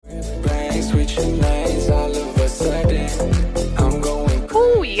Ooh,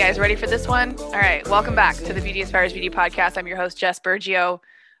 you guys ready for this one? All right, welcome back to the Beauty Inspires Beauty podcast. I'm your host, Jess Bergio,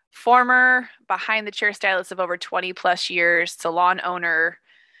 former behind the chair stylist of over 20 plus years, salon owner,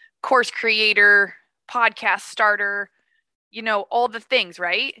 course creator, podcast starter, all the things,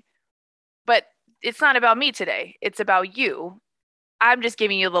 right? But it's not about me today. It's about you. I'm just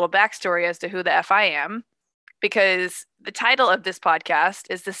giving you a little backstory as to who the F I am, because the title of this podcast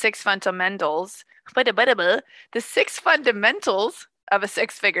is the six fundamentals, the six fundamentals of a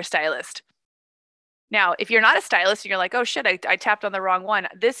six-figure stylist. Now, if you're not a stylist and you're like, oh shit, I tapped on the wrong one.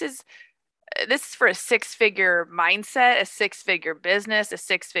 This is for a six-figure mindset, a six-figure business, a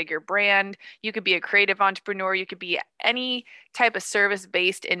six-figure brand. You could be a creative entrepreneur. You could be any type of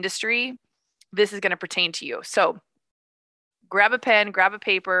service-based industry. This is going to pertain to you. So grab a pen, grab a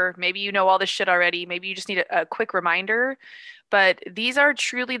paper. Maybe you know all this shit already. Maybe you just need a quick reminder. But these are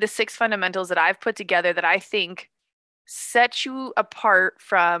truly the six fundamentals that I've put together that I think set you apart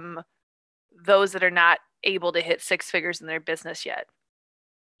from those that are not able to hit six figures in their business yet,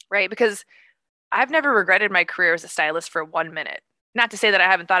 right? Because I've never regretted my career as a stylist for 1 minute. Not to say that I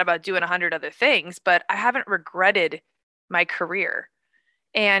haven't thought about doing 100 other things, but I haven't regretted my career.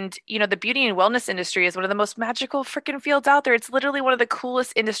 And, the beauty and wellness industry is one of the most magical freaking fields out there. It's literally one of the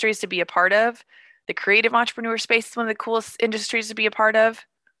coolest industries to be a part of. The creative entrepreneur space is one of the coolest industries to be a part of.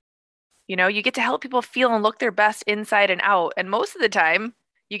 You get to help people feel and look their best inside and out. And most of the time,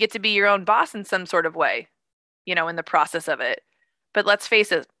 you get to be your own boss in some sort of way, in the process of it. But let's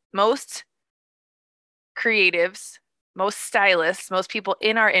face it, most creatives, most stylists, most people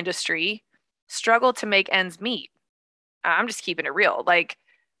in our industry struggle to make ends meet. I'm just keeping it real. Like,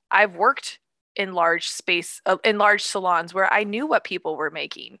 I've worked in large salons where I knew what people were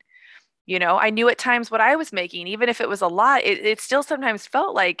making. I knew at times what I was making, even if it was a lot, it still sometimes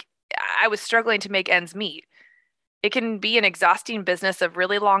felt like I was struggling to make ends meet. It can be an exhausting business of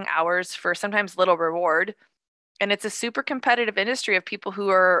really long hours for sometimes little reward. And it's a super competitive industry of people who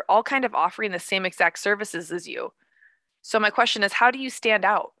are all kind of offering the same exact services as you. So my question is, how do you stand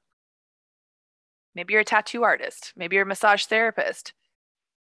out? Maybe you're a tattoo artist. Maybe you're a massage therapist.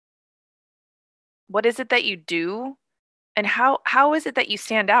 What is it that you do? And how is it that you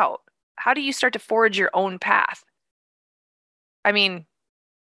stand out? How do you start to forge your own path? I mean,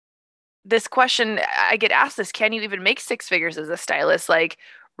 this question, I get asked this, can you even make six figures as a stylist? Like,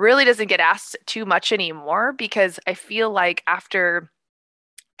 really doesn't get asked too much anymore, because I feel like after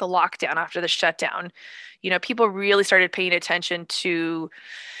the lockdown, after the shutdown, people really started paying attention to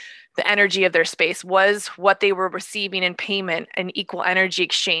the energy of their space. Was what they were receiving in payment an equal energy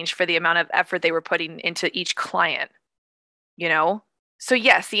exchange for the amount of effort they were putting into each client, So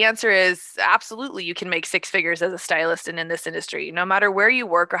yes, the answer is absolutely you can make six figures as a stylist and in this industry. No matter where you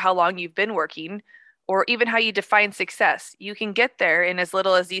work or how long you've been working, or even how you define success, you can get there in as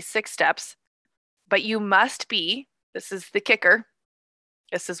little as these 6 steps. But you must be, this is the kicker,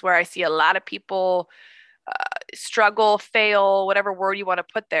 this is where I see a lot of people struggle, fail, whatever word you want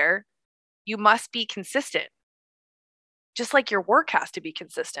to put there. You must be consistent. Just like your work has to be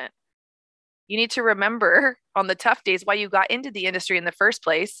consistent. You need to remember on the tough days why you got into the industry in the first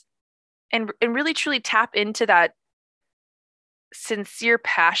place, and really truly tap into that sincere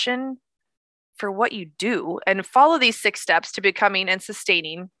passion for what you do, and follow these 6 steps to becoming and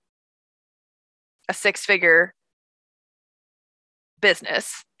sustaining a six-figure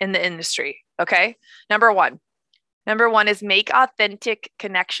business in the industry. Okay. Number one is make authentic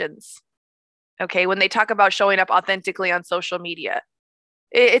connections. Okay. When they talk about showing up authentically on social media,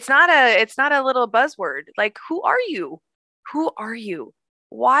 it's not a little buzzword. Like, who are you? Who are you?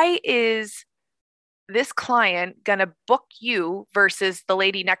 Why is this client going to book you versus the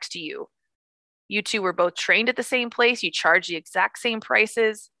lady next to you? You two were both trained at the same place. You charge the exact same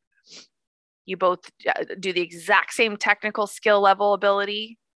prices. You both do the exact same technical skill level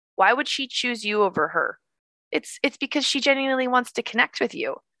ability. Why would she choose you over her? It's because she genuinely wants to connect with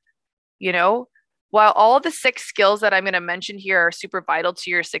you. While all the 6 skills that I'm going to mention here are super vital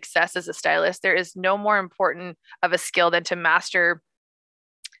to your success as a stylist, there is no more important of a skill than to master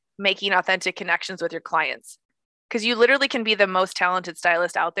making authentic connections with your clients. Because you literally can be the most talented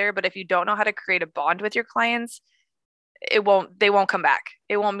stylist out there, but if you don't know how to create a bond with your clients, they won't come back.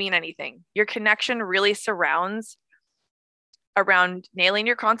 It won't mean anything. Your connection really surrounds around nailing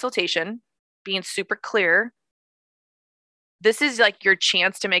your consultation, being super clear. This is like your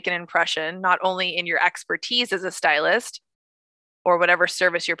chance to make an impression, not only in your expertise as a stylist or whatever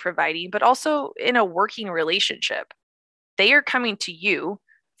service you're providing, but also in a working relationship. They are coming to you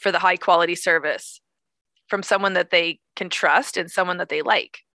for the high quality service from someone that they can trust and someone that they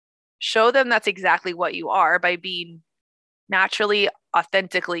like. Show them that's exactly what you are by being naturally,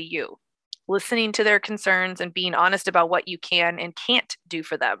 authentically you, listening to their concerns and being honest about what you can and can't do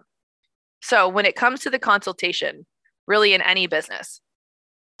for them. So when it comes to the consultation, really in any business,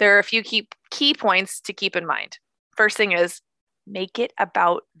 there are a few key points to keep in mind. First thing is make it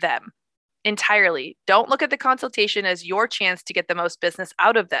about them entirely. Don't look at the consultation as your chance to get the most business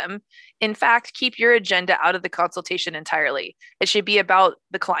out of them. In fact, keep your agenda out of the consultation entirely. It should be about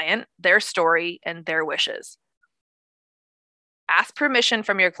the client, their story, and their wishes. Ask permission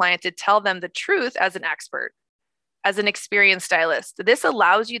from your client to tell them the truth as an expert, as an experienced stylist. This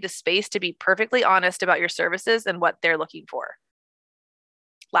allows you the space to be perfectly honest about your services and what they're looking for.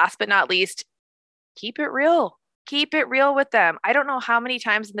 Last but not least, keep it real. Keep it real with them. I don't know how many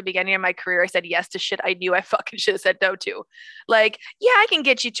times in the beginning of my career I said yes to shit I knew I fucking should have said no to. Like, yeah, I can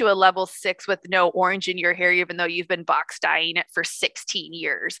get you to a level 6 with no orange in your hair, even though you've been box dyeing it for 16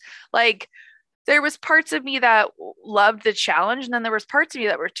 years. Like, there was parts of me that loved the challenge, and then there was parts of me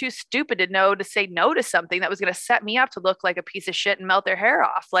that were too stupid to know to say no to something that was going to set me up to look like a piece of shit and melt their hair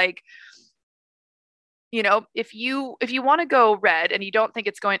off. Like, you know, if you want to go red and you don't think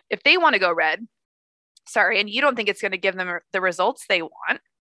it's going, if they want to go red, sorry, and you don't think it's going to give them the results they want,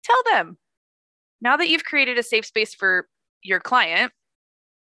 tell them. Now that you've created a safe space for your client,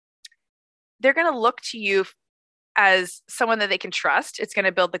 they're going to look to you as someone that they can trust. It's going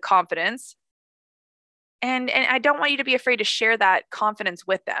to build the confidence. And I don't want you to be afraid to share that confidence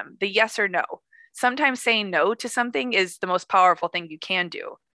with them, the yes or no. Sometimes saying no to something is the most powerful thing you can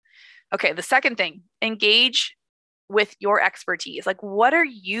do. Okay, the second thing, engage with your expertise. Like, what are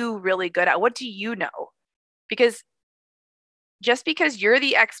you really good at? What do you know? Because just because you're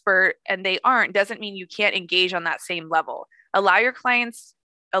the expert and they aren't doesn't mean you can't engage on that same level. Allow your clients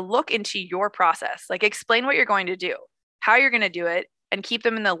a look into your process. Like, explain what you're going to do, how you're going to do it, and keep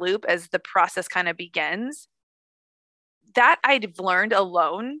them in the loop as the process kind of begins. That I've learned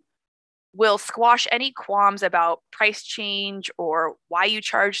alone will squash any qualms about price change or why you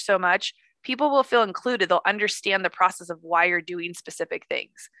charge so much. People will feel included. They'll understand the process of why you're doing specific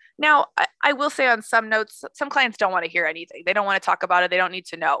things. Now, I will say on some notes, some clients don't want to hear anything. They don't want to talk about it. They don't need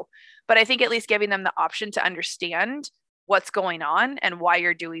to know. But I think at least giving them the option to understand what's going on and why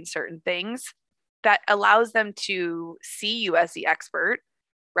you're doing certain things, that allows them to see you as the expert,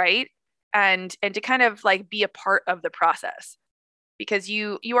 right? And to kind of like be a part of the process, because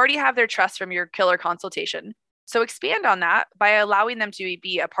you already have their trust from your killer consultation. So expand on that by allowing them to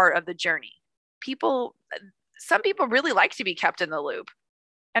be a part of the journey. Some people really like to be kept in the loop.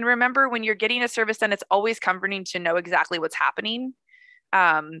 And remember, when you're getting a service done, it's always comforting to know exactly what's happening,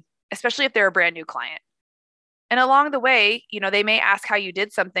 especially if they're a brand new client. And along the way, you know, they may ask how you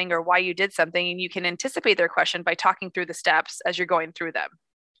did something or why you did something, and you can anticipate their question by talking through the steps as you're going through them,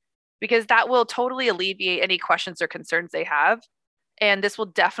 because that will totally alleviate any questions or concerns they have. And this will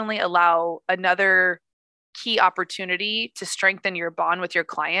definitely allow another key opportunity to strengthen your bond with your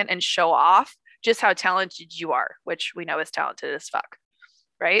client and show off just how talented you are, which we know is talented as fuck,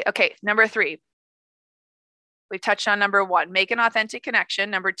 right? Okay, number 3. We've touched on number 1, make an authentic connection.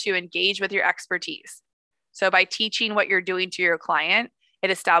 Number 2, engage with your expertise. So by teaching what you're doing to your client, it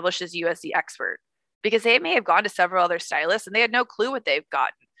establishes you as the expert, because they may have gone to several other stylists and they had no clue what they've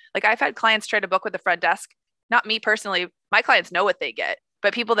gotten. Like, I've had clients try to book with the front desk. Not me personally. My clients know what they get,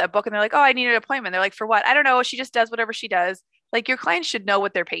 but people that book and they're like, oh, I need an appointment. They're like, for what? I don't know. She just does whatever she does. Like, your clients should know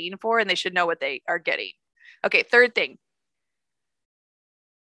what they're paying for and they should know what they are getting. Okay, third thing,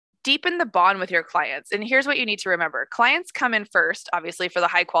 deepen the bond with your clients. And here's what you need to remember. Clients come in first, obviously, for the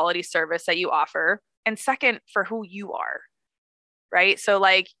high quality service that you offer, and second, for who you are, right? So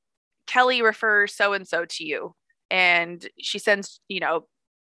like, Kelly refers so-and-so to you, and she sends, you know,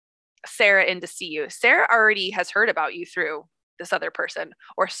 Sarah in to see you. Sarah already has heard about you through this other person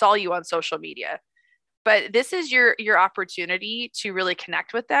or saw you on social media. But this is your opportunity to really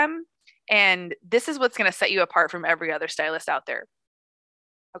connect with them. And this is what's going to set you apart from every other stylist out there.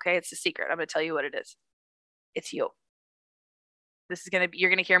 Okay, it's a secret. I'm going to tell you what it is. It's you. This is going to be, you're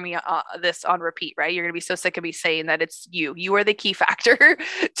going to hear me this on repeat, right? You're going to be so sick of me saying that it's you. You are the key factor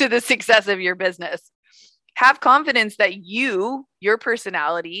to the success of your business. Have confidence that your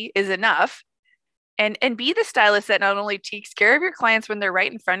personality is enough, and be the stylist that not only takes care of your clients when they're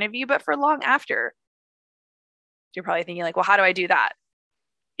right in front of you, but for long after. You're probably thinking like, well, how do I do that?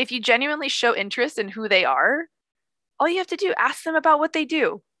 If you genuinely show interest in who they are, all you have to do, ask them about what they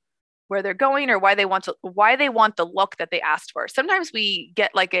do, where they're going, or why they want the look that they asked for. Sometimes we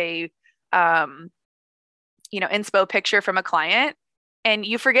get like a, inspo picture from a client, and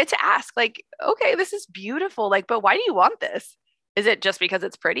you forget to ask, like, okay, this is beautiful. Like, but why do you want this? Is it just because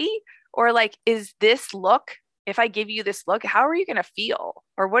it's pretty? Or like, is this look, if I give you this look, how are you going to feel?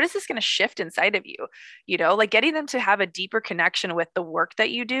 Or what is this going to shift inside of you? Like getting them to have a deeper connection with the work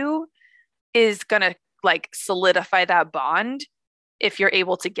that you do is going to like solidify that bond if you're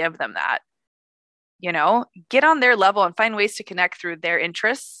able to give them that. Get on their level and find ways to connect through their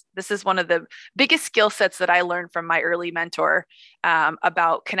interests. This is one of the biggest skill sets that I learned from my early mentor,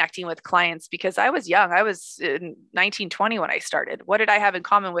 about connecting with clients, because I was young. I was 19, 20 when I started. What did I have in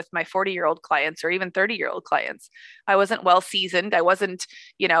common with my 40-year-old clients or even 30-year-old clients? I wasn't well seasoned. I wasn't,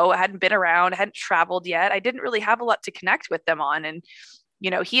 I hadn't been around, I hadn't traveled yet. I didn't really have a lot to connect with them on. And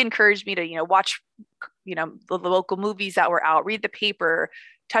he encouraged me to, watch, the local movies that were out, read the paper,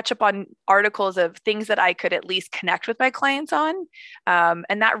 touch up on articles of things that I could at least connect with my clients on.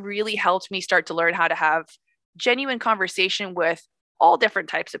 And that really helped me start to learn how to have genuine conversation with all different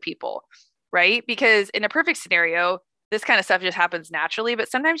types of people, right? Because in a perfect scenario, this kind of stuff just happens naturally,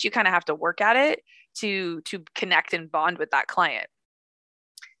 but sometimes you kind of have to work at it to connect and bond with that client.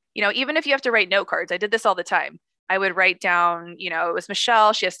 Even if you have to write note cards, I did this all the time. I would write down, it was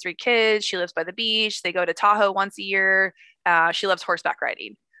Michelle. She has 3 kids. She lives by the beach. They go to Tahoe once a year. She loves horseback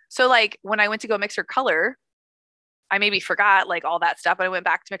riding. So like when I went to go mix her color, I maybe forgot like all that stuff, but I went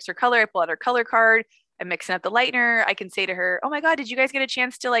back to mix her color. I pull out her color card. I'm mixing up the lightener. I can say to her, "Oh my God, did you guys get a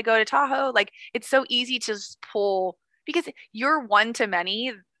chance to like go to Tahoe?" Like it's so easy to just pull, because you're one to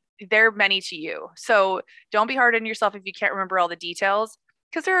many. They're many to you. So don't be hard on yourself if you can't remember all the details.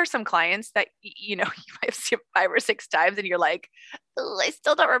 Because there are some clients that, you might have seen 5 or 6 times and you're like, I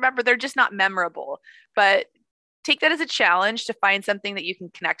still don't remember. They're just not memorable. But take that as a challenge to find something that you can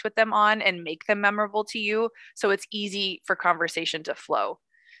connect with them on and make them memorable to you. So it's easy for conversation to flow.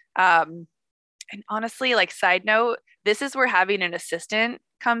 And honestly, like side note, this is where having an assistant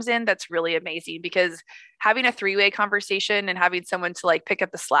comes in. That's really amazing, because having a 3-way conversation and having someone to like pick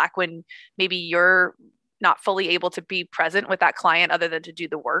up the slack when maybe you're not fully able to be present with that client other than to do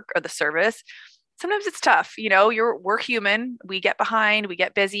the work or the service. Sometimes it's tough. We're human. We get behind, we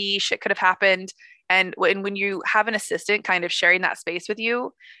get busy, shit could have happened. And when you have an assistant kind of sharing that space with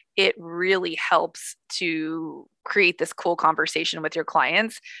you, it really helps to create this cool conversation with your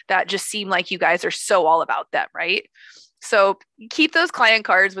clients that just seem like you guys are so all about them, right? So keep those client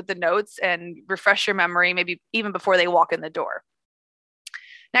cards with the notes and refresh your memory, maybe even before they walk in the door.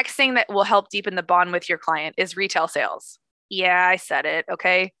 Next thing that will help deepen the bond with your client is retail sales. Yeah, I said it.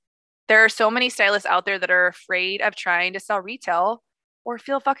 Okay. There are so many stylists out there that are afraid of trying to sell retail or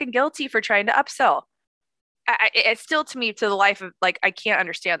feel fucking guilty for trying to upsell. It's still, to me, to the life of like, I can't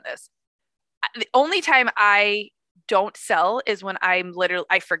understand this. The only time I don't sell is when I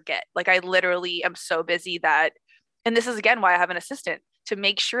forget. Like I literally am so busy that, and this is again why I have an assistant, to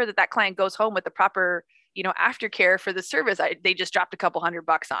make sure that client goes home with the proper, aftercare for the service they just dropped a couple $100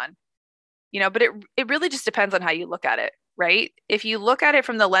 on, but it really just depends on how you look at it, right? If you look at it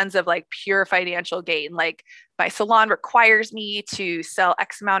from the lens of like pure financial gain, like my salon requires me to sell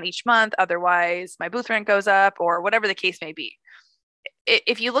X amount each month, otherwise my booth rent goes up, or whatever the case may be.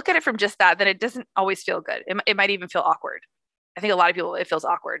 If you look at it from just that, then it doesn't always feel good. It might even feel awkward. I think a lot of people, it feels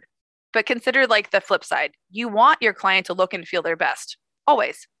awkward. But consider like the flip side. You want your client to look and feel their best.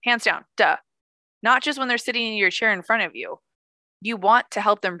 Always, hands down, duh. Not just when they're sitting in your chair in front of you. You want to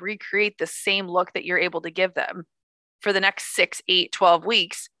help them recreate the same look that you're able to give them for the next 6, 8, 12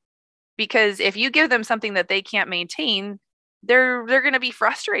 weeks. Because if you give them something that they can't maintain, they're going to be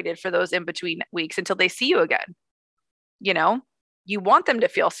frustrated for those in between weeks until they see you again. You want them to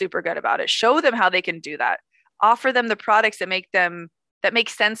feel super good about it. Show them how they can do that. Offer them the products that make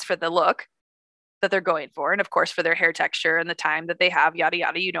sense for the look that they're going for. And of course, for their hair texture and the time that they have, yada,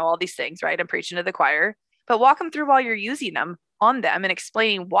 yada, all these things, right? I'm preaching to the choir, but walk them through while you're using them on them and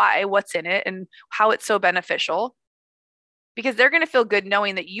explaining why, what's in it, and how it's so beneficial, because they're going to feel good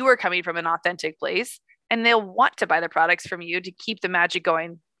knowing that you are coming from an authentic place, and they'll want to buy the products from you to keep the magic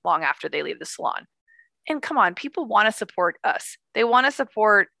going long after they leave the salon. And come on, people want to support us. They want to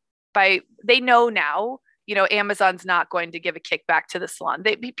support they know now, Amazon's not going to give a kickback to the salon.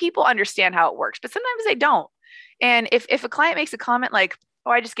 People understand how it works, but sometimes they don't. And if a client makes a comment like,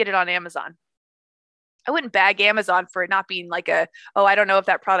 "Oh, I just get it on Amazon," I wouldn't bag Amazon for it not being like "Oh, I don't know if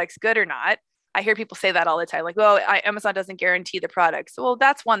that product's good or not." I hear people say that all the time, like, "Well, Amazon doesn't guarantee the products." Well,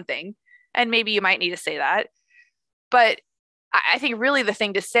 that's one thing. And maybe you might need to say that. But I think really the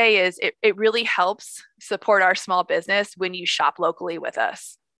thing to say is it really helps support our small business when you shop locally with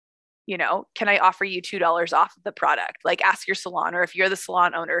us. Can I offer you $2 off of the product? Like ask your salon, or if you're the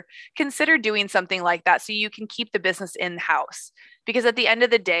salon owner, consider doing something like that so you can keep the business in house. Because at the end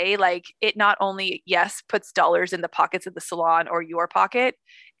of the day, like it not only, yes, puts dollars in the pockets of the salon or your pocket,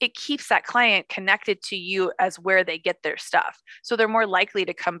 it keeps that client connected to you as where they get their stuff. So they're more likely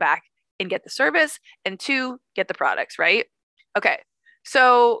to come back and get the service, and two, get the products, right? Okay.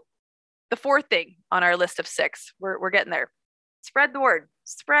 So the fourth thing on our list of six, we're getting there. Spread the word.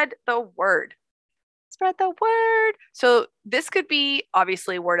 Spread the word. Spread the word. So this could be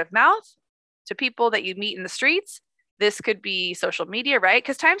obviously word of mouth to people that you meet in the streets. This could be social media, right?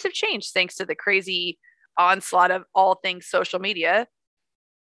 Because times have changed thanks to the crazy onslaught of all things social media.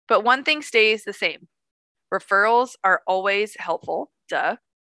 But one thing stays the same. Referrals are always helpful. Duh.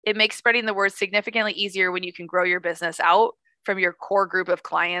 It makes spreading the word significantly easier when you can grow your business out from your core group of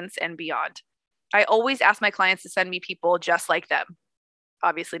clients and beyond. I always ask my clients to send me people just like them.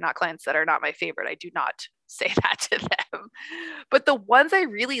 Obviously, not clients that are not my favorite. I do not say that to them. But the ones I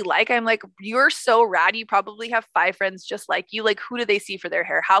really like, I'm like, you're so rad. You probably have 5 friends just like you. Like, who do they see for their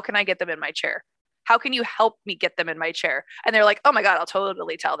hair? How can I get them in my chair? How can you help me get them in my chair? And they're like, oh my God, I'll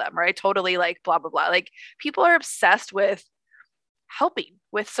totally tell them, right? Totally like blah, blah, blah. Like people are obsessed with helping,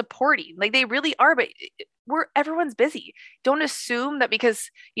 with supporting. Like they really are, but everyone's busy. Don't assume that because,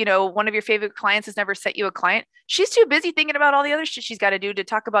 one of your favorite clients has never sent you a client, she's too busy thinking about all the other shit she's got to do to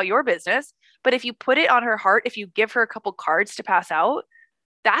talk about your business. But if you put it on her heart, if you give her a couple cards to pass out,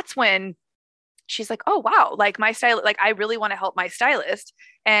 that's when she's like, oh wow, like my style, like I really want to help my stylist,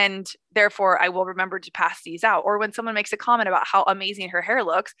 and therefore I will remember to pass these out. Or when someone makes a comment about how amazing her hair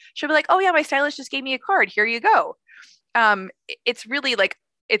looks, she'll be like, oh yeah, my stylist just gave me a card, here you go. It's really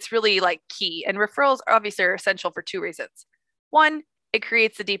like key. And referrals obviously are essential for 2 reasons. One, it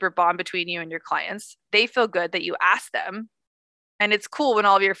creates a deeper bond between you and your clients. They feel good that you asked them, and it's cool when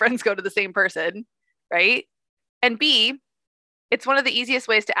all of your friends go to the same person, right? And B, it's one of the easiest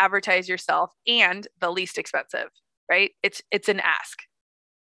ways to advertise yourself and the least expensive, right? It's an ask.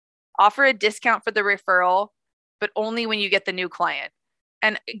 Offer a discount for the referral, but only when you get the new client.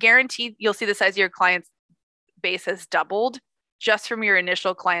 And guaranteed you'll see the size of your client's base has doubled just from your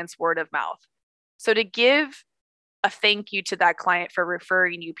initial client's word of mouth. So to give a thank you to that client for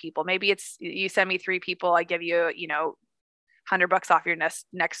referring you people, maybe it's you send me 3 people, I give you, $100 off your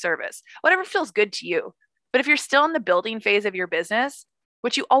next service, whatever feels good to you. But if you're still in the building phase of your business,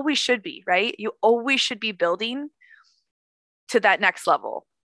 which you always should be, right? You always should be building to that next level.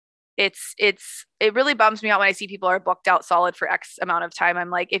 It really bums me out when I see people are booked out solid for X amount of time.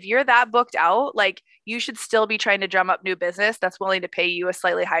 I'm like, if you're that booked out, like you should still be trying to drum up new business that's willing to pay you a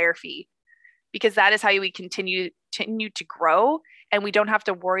slightly higher fee, because that is how we continue to grow. And we don't have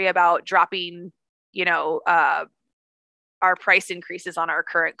to worry about dropping, our price increases on our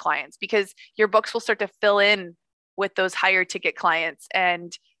current clients, because your books will start to fill in with those higher ticket clients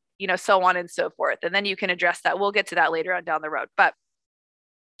and, so on and so forth. And then you can address that. We'll get to that later on down the road. But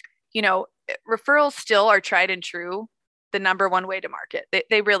referrals still are tried and true, the number one way to market.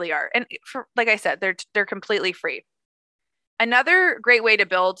 They really are. And like I said, they're completely free. Another great way to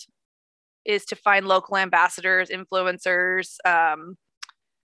build is to find local ambassadors, influencers,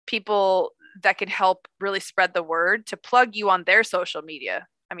 people that can help really spread the word to plug you on their social media.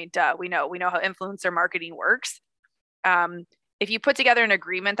 I mean, duh, we know how influencer marketing works. If you put together an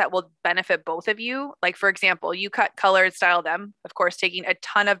agreement that will benefit both of you, like for example, you cut, color, and style them, of course, taking a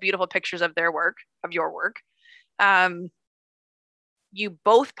ton of beautiful pictures of their work, of your work. You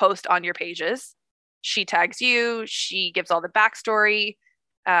both post on your pages. She tags you, she gives all the backstory.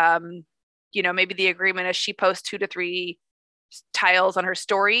 Maybe the agreement is she posts 2 to 3 tiles on her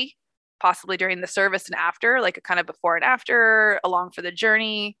story, possibly during the service and after, like a kind of before and after, along for the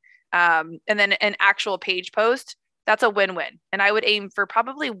journey. And then an actual page post. That's a win-win. And I would aim for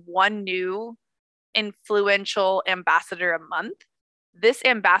probably 1 new influential ambassador a month. This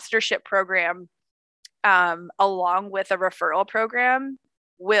ambassadorship program, along with a referral program,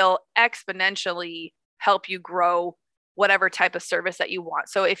 will exponentially help you grow whatever type of service that you want.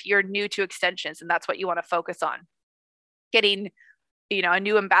 So if you're new to extensions and that's what you want to focus on, getting a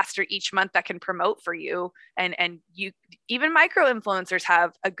new ambassador each month that can promote for you, and you, even micro influencers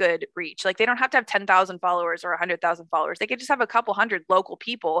have a good reach. Like they don't have to have 10,000 followers or 100,000 followers. They could just have a couple hundred local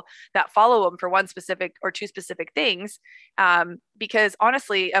people that follow them for 1 specific or 2 specific things. Because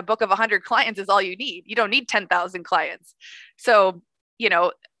honestly, a book of 100 clients is all you need. You don't need 10,000 clients. So,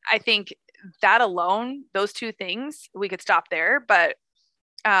 I think that alone, those 2 things, we could stop there, but,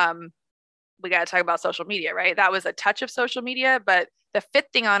 we got to talk about social media, right? That was a touch of social media, but the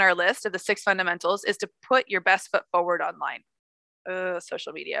 5th thing on our list of the 6 fundamentals is to put your best foot forward online.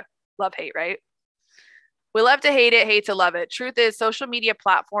 Social media, love, hate, right? We love to hate it, hate to love it. Truth is, social media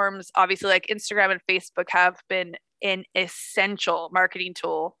platforms, obviously like Instagram and Facebook, have been an essential marketing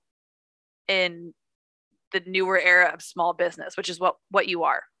tool in the newer era of small business, which is what you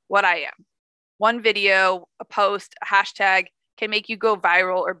are, what I am. One video, a post, a hashtag can make you go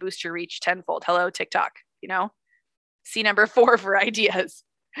viral or boost your reach tenfold. Hello, TikTok, you know? See number 4 for ideas.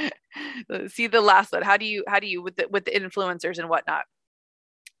 See the last one. How do you with the influencers and whatnot?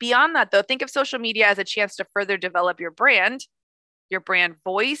 Beyond that, though, think of social media as a chance to further develop your brand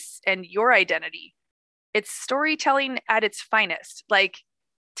voice, and your identity. It's storytelling at its finest. Like,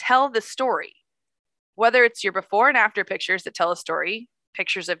 tell the story. Whether it's your before and after pictures that tell a story,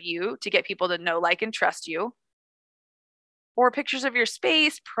 pictures of you to get people to know, like, and trust you, or pictures of your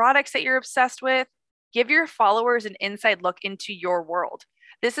space, products that you're obsessed with, give your followers an inside look into your world.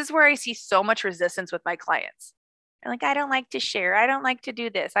 This is where I see so much resistance with my clients. They're like, I don't like to share. I don't like to do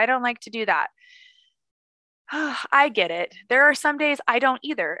this. I don't like to do that. I get it. There are some days I don't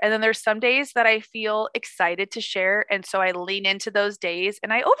either. And then there's some days that I feel excited to share. And so I lean into those days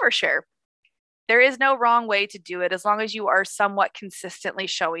and I overshare. There is no wrong way to do it as long as you are somewhat consistently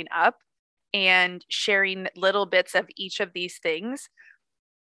showing up and sharing little bits of each of these things.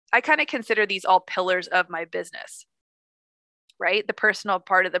 I kind of consider these all pillars of my business, right? The personal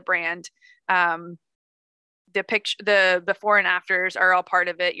part of the brand, the before and afters are all part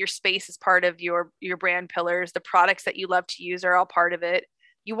of it. Your space is part of your brand pillars. The products that you love to use are all part of it.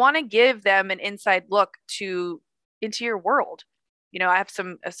 You want to give them an inside look into your world. You know, I have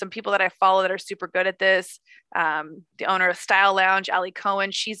some people that I follow that are super good at this. The owner of Style Lounge, Ali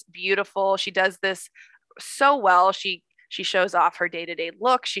Cohen, she's beautiful. She does this so well. She shows off her day-to-day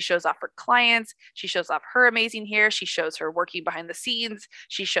look. She shows off her clients. She shows off her amazing hair. She shows her working behind the scenes.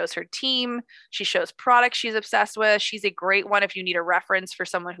 She shows her team. She shows products she's obsessed with. She's a great one if you need a reference for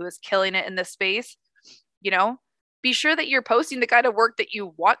someone who is killing it in this space. You know, be sure that you're posting the kind of work that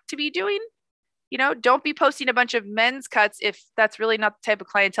you want to be doing. You know, don't be posting a bunch of men's cuts if that's really not the type of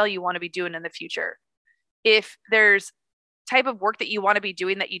clientele you want to be doing in the future. If there's type of work that you want to be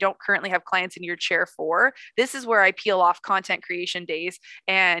doing that you don't currently have clients in your chair for, this is where I peel off content creation days,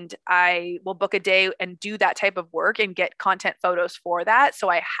 and I will book a day and do that type of work and get content photos for that. So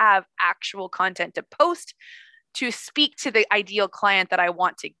I have actual content to post to speak to the ideal client that I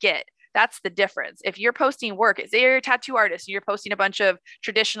want to get. That's the difference. If you're posting work, say you're a tattoo artist and you're posting a bunch of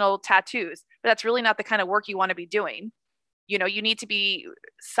traditional tattoos, but that's really not the kind of work you want to be doing. You know, you need to be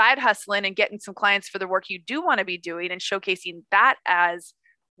side hustling and getting some clients for the work you do want to be doing and showcasing that as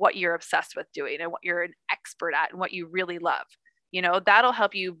what you're obsessed with doing and what you're an expert at and what you really love. You know, that'll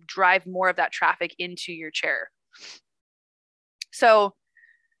help you drive more of that traffic into your chair. So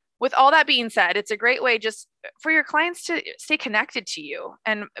with all that being said, it's a great way just for your clients to stay connected to you.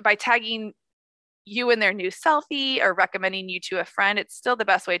 And by tagging you in their new selfie or recommending you to a friend, it's still the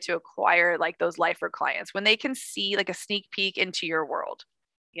best way to acquire like those lifer clients when they can see like a sneak peek into your world.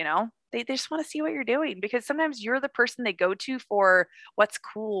 You know, they just want to see what you're doing, because sometimes you're the person they go to for what's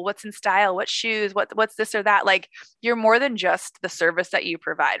cool, what's in style, what shoes, what's this or that. Like, you're more than just the service that you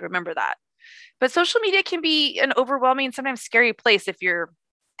provide. Remember that. But social media can be an overwhelming, sometimes scary place if you're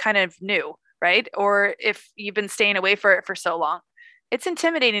kind of new, right? Or if you've been staying away for it for so long. It's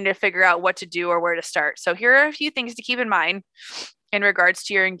intimidating to figure out what to do or where to start. So here are a few things to keep in mind in regards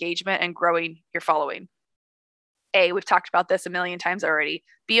to your engagement and growing your following. We've talked about this a million times already.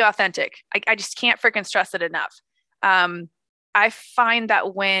 Be authentic. I just can't freaking stress it enough. I find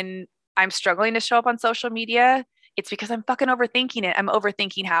that when I'm struggling to show up on social media, it's because I'm fucking overthinking it. I'm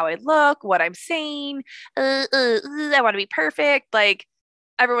overthinking how I look, what I'm saying. I want to be perfect. Like,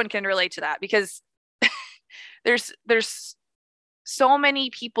 everyone can relate to that, because there's so many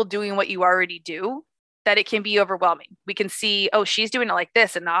people doing what you already do that it can be overwhelming. We can see, oh, she's doing it like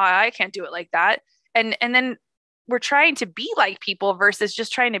this, and I can't do it like that. And then we're trying to be like people versus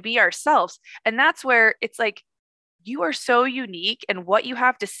just trying to be ourselves. And that's where it's like, you are so unique, and what you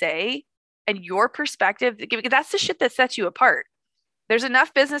have to say and your perspective, that's the shit that sets you apart. There's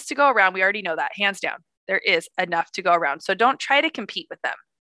enough business to go around. We already know that, hands down. There is enough to go around. So don't try to compete with them.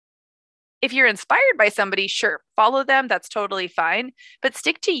 If you're inspired by somebody, sure, follow them. That's totally fine. But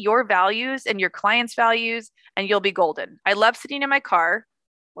stick to your values and your clients' values, and you'll be golden. I love sitting in my car,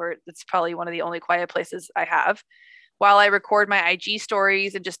 where it's probably one of the only quiet places I have, while I record my IG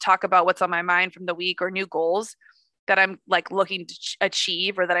stories and just talk about what's on my mind from the week or new goals that I'm like looking to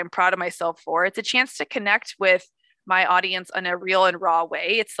achieve or that I'm proud of myself for. It's a chance to connect with my audience in a real and raw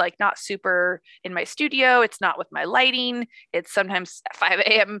way. It's like not super in my studio. It's not with my lighting. It's sometimes at 5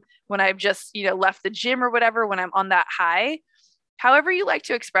 a.m. when I've just, left the gym or whatever, when I'm on that high. However you like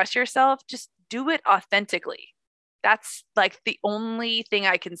to express yourself, just do it authentically. That's like the only thing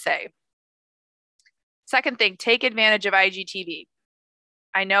I can say. Second thing, take advantage of IGTV.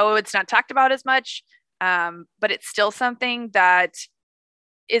 I know it's not talked about as much, but it's still something that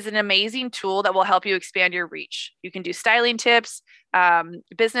is an amazing tool that will help you expand your reach. You can do styling tips,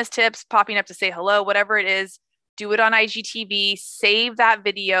 business tips, popping up to say hello, whatever it is. Do it on IGTV, save that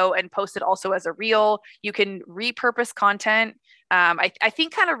video and post it also as a reel. You can repurpose content. I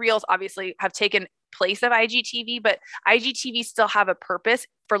think kind of reels obviously have taken place of IGTV, but IGTV still have a purpose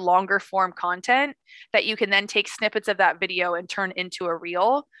for longer form content that you can then take snippets of that video and turn into a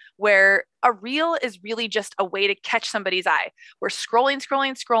reel, where a reel is really just a way to catch somebody's eye. We're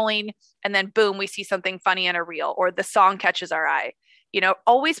scrolling, and then boom, we see something funny in a reel, or the song catches our eye.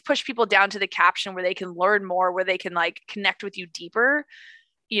 Always push people down to the caption where they can learn more, where they can like connect with you deeper.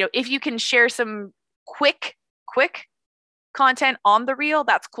 If you can share some quick content on the reel,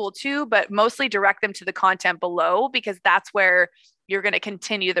 that's cool too, but mostly direct them to the content below, because that's where you're going to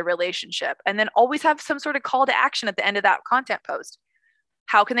continue the relationship. And then always have some sort of call to action at the end of that content post.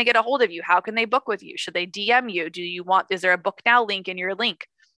 How can they get a hold of you? How can they book with you? Should they DM you? Is there a book now link in your link?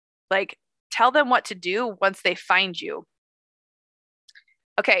 Like, tell them what to do once they find you.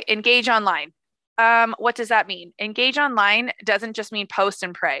 Okay, engage online. What does that mean? Engage online doesn't just mean post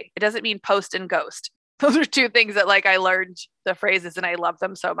and pray. It doesn't mean post and ghost. Those are two things that I learned the phrases and I love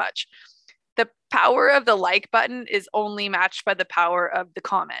them so much. The power of the like button is only matched by the power of the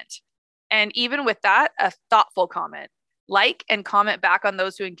comment. And even with that, a thoughtful comment. Like and comment back on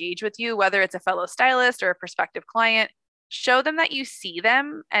those who engage with you, whether it's a fellow stylist or a prospective client. Show them that you see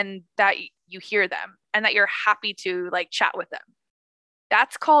them and that you hear them and that you're happy to chat with them.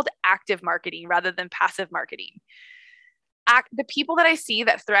 That's called active marketing rather than passive marketing. The people that I see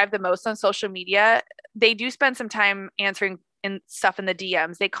that thrive the most on social media, they do spend some time answering stuff in the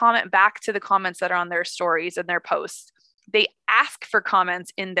DMs. They comment back to the comments that are on their stories and their posts. They ask for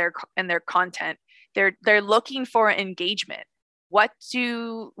comments in their content. They're looking for engagement. What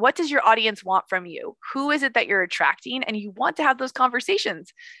does your audience want from you? Who is it that you're attracting? And you want to have those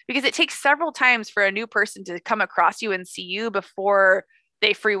conversations, because it takes several times for a new person to come across you and see you before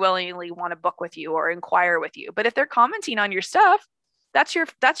they free willingly want to book with you or inquire with you. But if they're commenting on your stuff, that's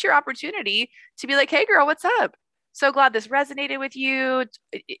your opportunity to be like, hey girl, what's up? So glad this resonated with you.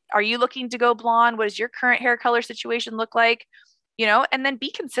 Are you looking to go blonde? What does your current hair color situation look like? And then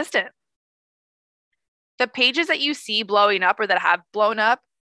be consistent. The pages that you see blowing up or that have blown up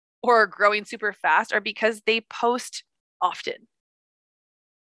or growing super fast are because they post often.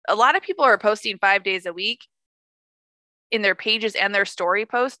 A lot of people are posting 5 days a week in their pages and their story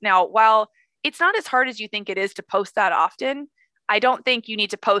posts. Now, while it's not as hard as you think it is to post that often, I don't think you need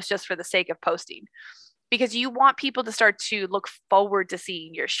to post just for the sake of posting, because you want people to start to look forward to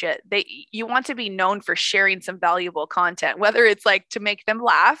seeing your shit. You want to be known for sharing some valuable content, whether it's to make them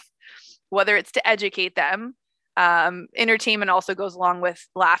laugh, whether it's to educate them. Entertainment also goes along with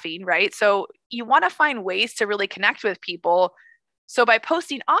laughing, right? So you want to find ways to really connect with people. So by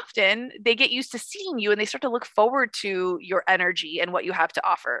posting often, they get used to seeing you and they start to look forward to your energy and what you have to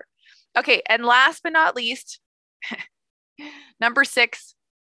offer. Okay, and last but not least, number 6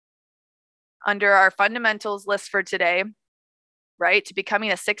 under our fundamentals list for today, right? To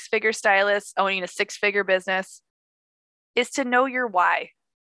becoming a 6-figure stylist, owning a 6-figure business, is to know your why.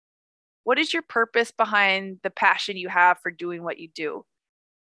 What is your purpose behind the passion you have for doing what you do?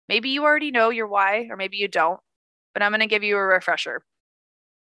 Maybe you already know your why, or maybe you don't, but I'm going to give you a refresher.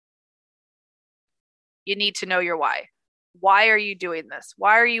 You need to know your why. Why are you doing this?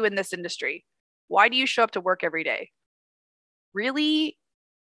 Why are you in this industry? Why do you show up to work every day? Really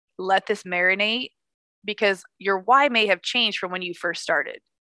let this marinate, because your why may have changed from when you first started.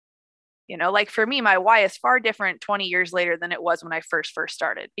 For me, my why is far different 20 years later than it was when I first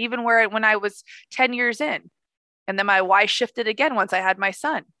started, even when I was 10 years in. And then my why shifted again once I had my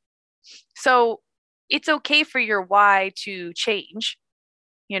son. So it's okay for your why to change,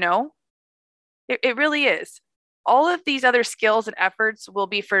 It really is. All of these other skills and efforts will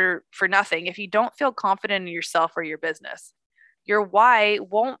be for nothing if you don't feel confident in yourself or your business. Your why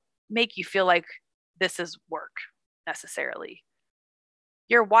won't make you feel like this is work necessarily.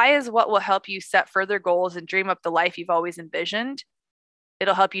 Your why is what will help you set further goals and dream up the life you've always envisioned.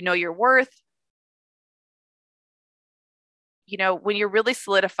 It'll help you know your worth. When you're really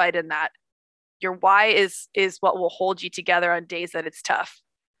solidified in that, your why is what will hold you together on days that it's tough.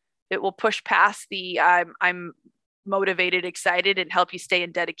 It will push past the I'm motivated, excited, and help you stay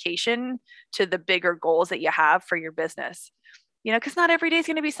in dedication to the bigger goals that you have for your business. Because not every day is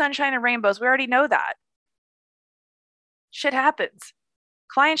going to be sunshine and rainbows. We already know that. Shit happens.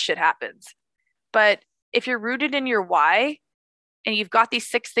 Client shit happens. But if you're rooted in your why and you've got these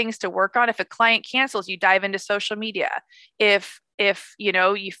 6 things to work on, if a client cancels, you dive into social media. If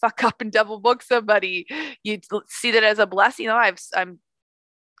you fuck up and double book somebody, you see that as a blessing. I'm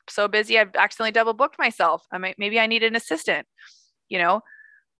so busy, I've accidentally double booked myself. Maybe I need an assistant. You know,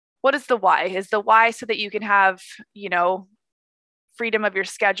 what is the why? Is the why so that you can have, freedom of your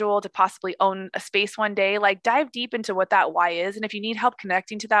schedule to possibly own a space one day? Like, dive deep into what that why is. And if you need help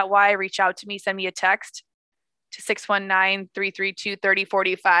connecting to that why, reach out to me, send me a text to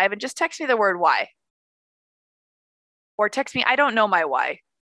 619-332-3045 and just text me the word why. Or text me, I don't know my why.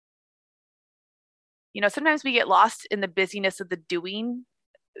 Sometimes we get lost in the busyness of the doing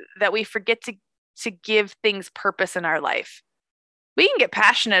that we forget to give things purpose in our life. We can get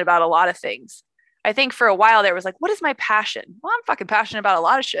passionate about a lot of things. I think for a while there was like, what is my passion? Well, I'm fucking passionate about a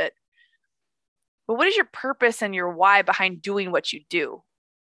lot of shit. But what is your purpose and your why behind doing what you do?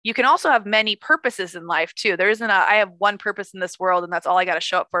 You can also have many purposes in life too. There isn't I have one purpose in this world and that's all I got to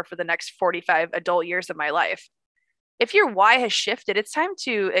show up for the next 45 adult years of my life. If your why has shifted, it's time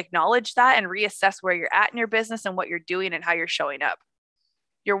to acknowledge that and reassess where you're at in your business and what you're doing and how you're showing up.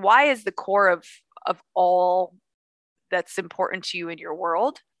 Your why is the core of all that's important to you in your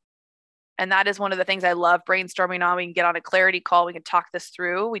world. And that is one of the things I love brainstorming on. We can get on a clarity call. We can talk this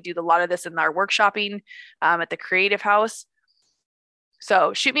through. We do a lot of this in our workshopping at the Creative House.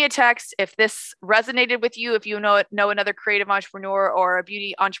 So shoot me a text if this resonated with you, if you know another creative entrepreneur or a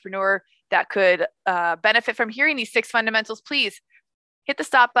beauty entrepreneur that could benefit from hearing these 6 fundamentals. Please hit the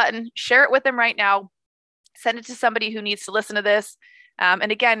stop button, share it with them right now, send it to somebody who needs to listen to this.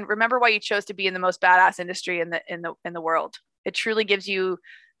 And again, remember why you chose to be in the most badass industry in the world. It truly gives you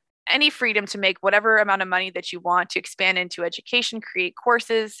any freedom to make whatever amount of money that you want, to expand into education, create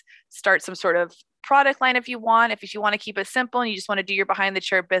courses, start some sort of product line if you want. If you want to keep it simple and you just want to do your behind the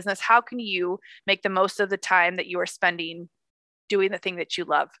chair business, how can you make the most of the time that you are spending doing the thing that you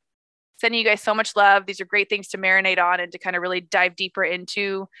love? Sending you guys so much love. These are great things to marinate on and to kind of really dive deeper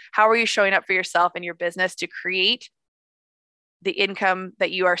into. How are you showing up for yourself and your business to create the income that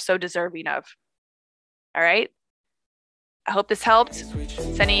you are so deserving of? All right. I hope this helped.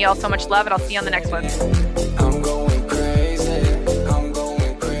 Sending you all so much love, and I'll see you on the next one.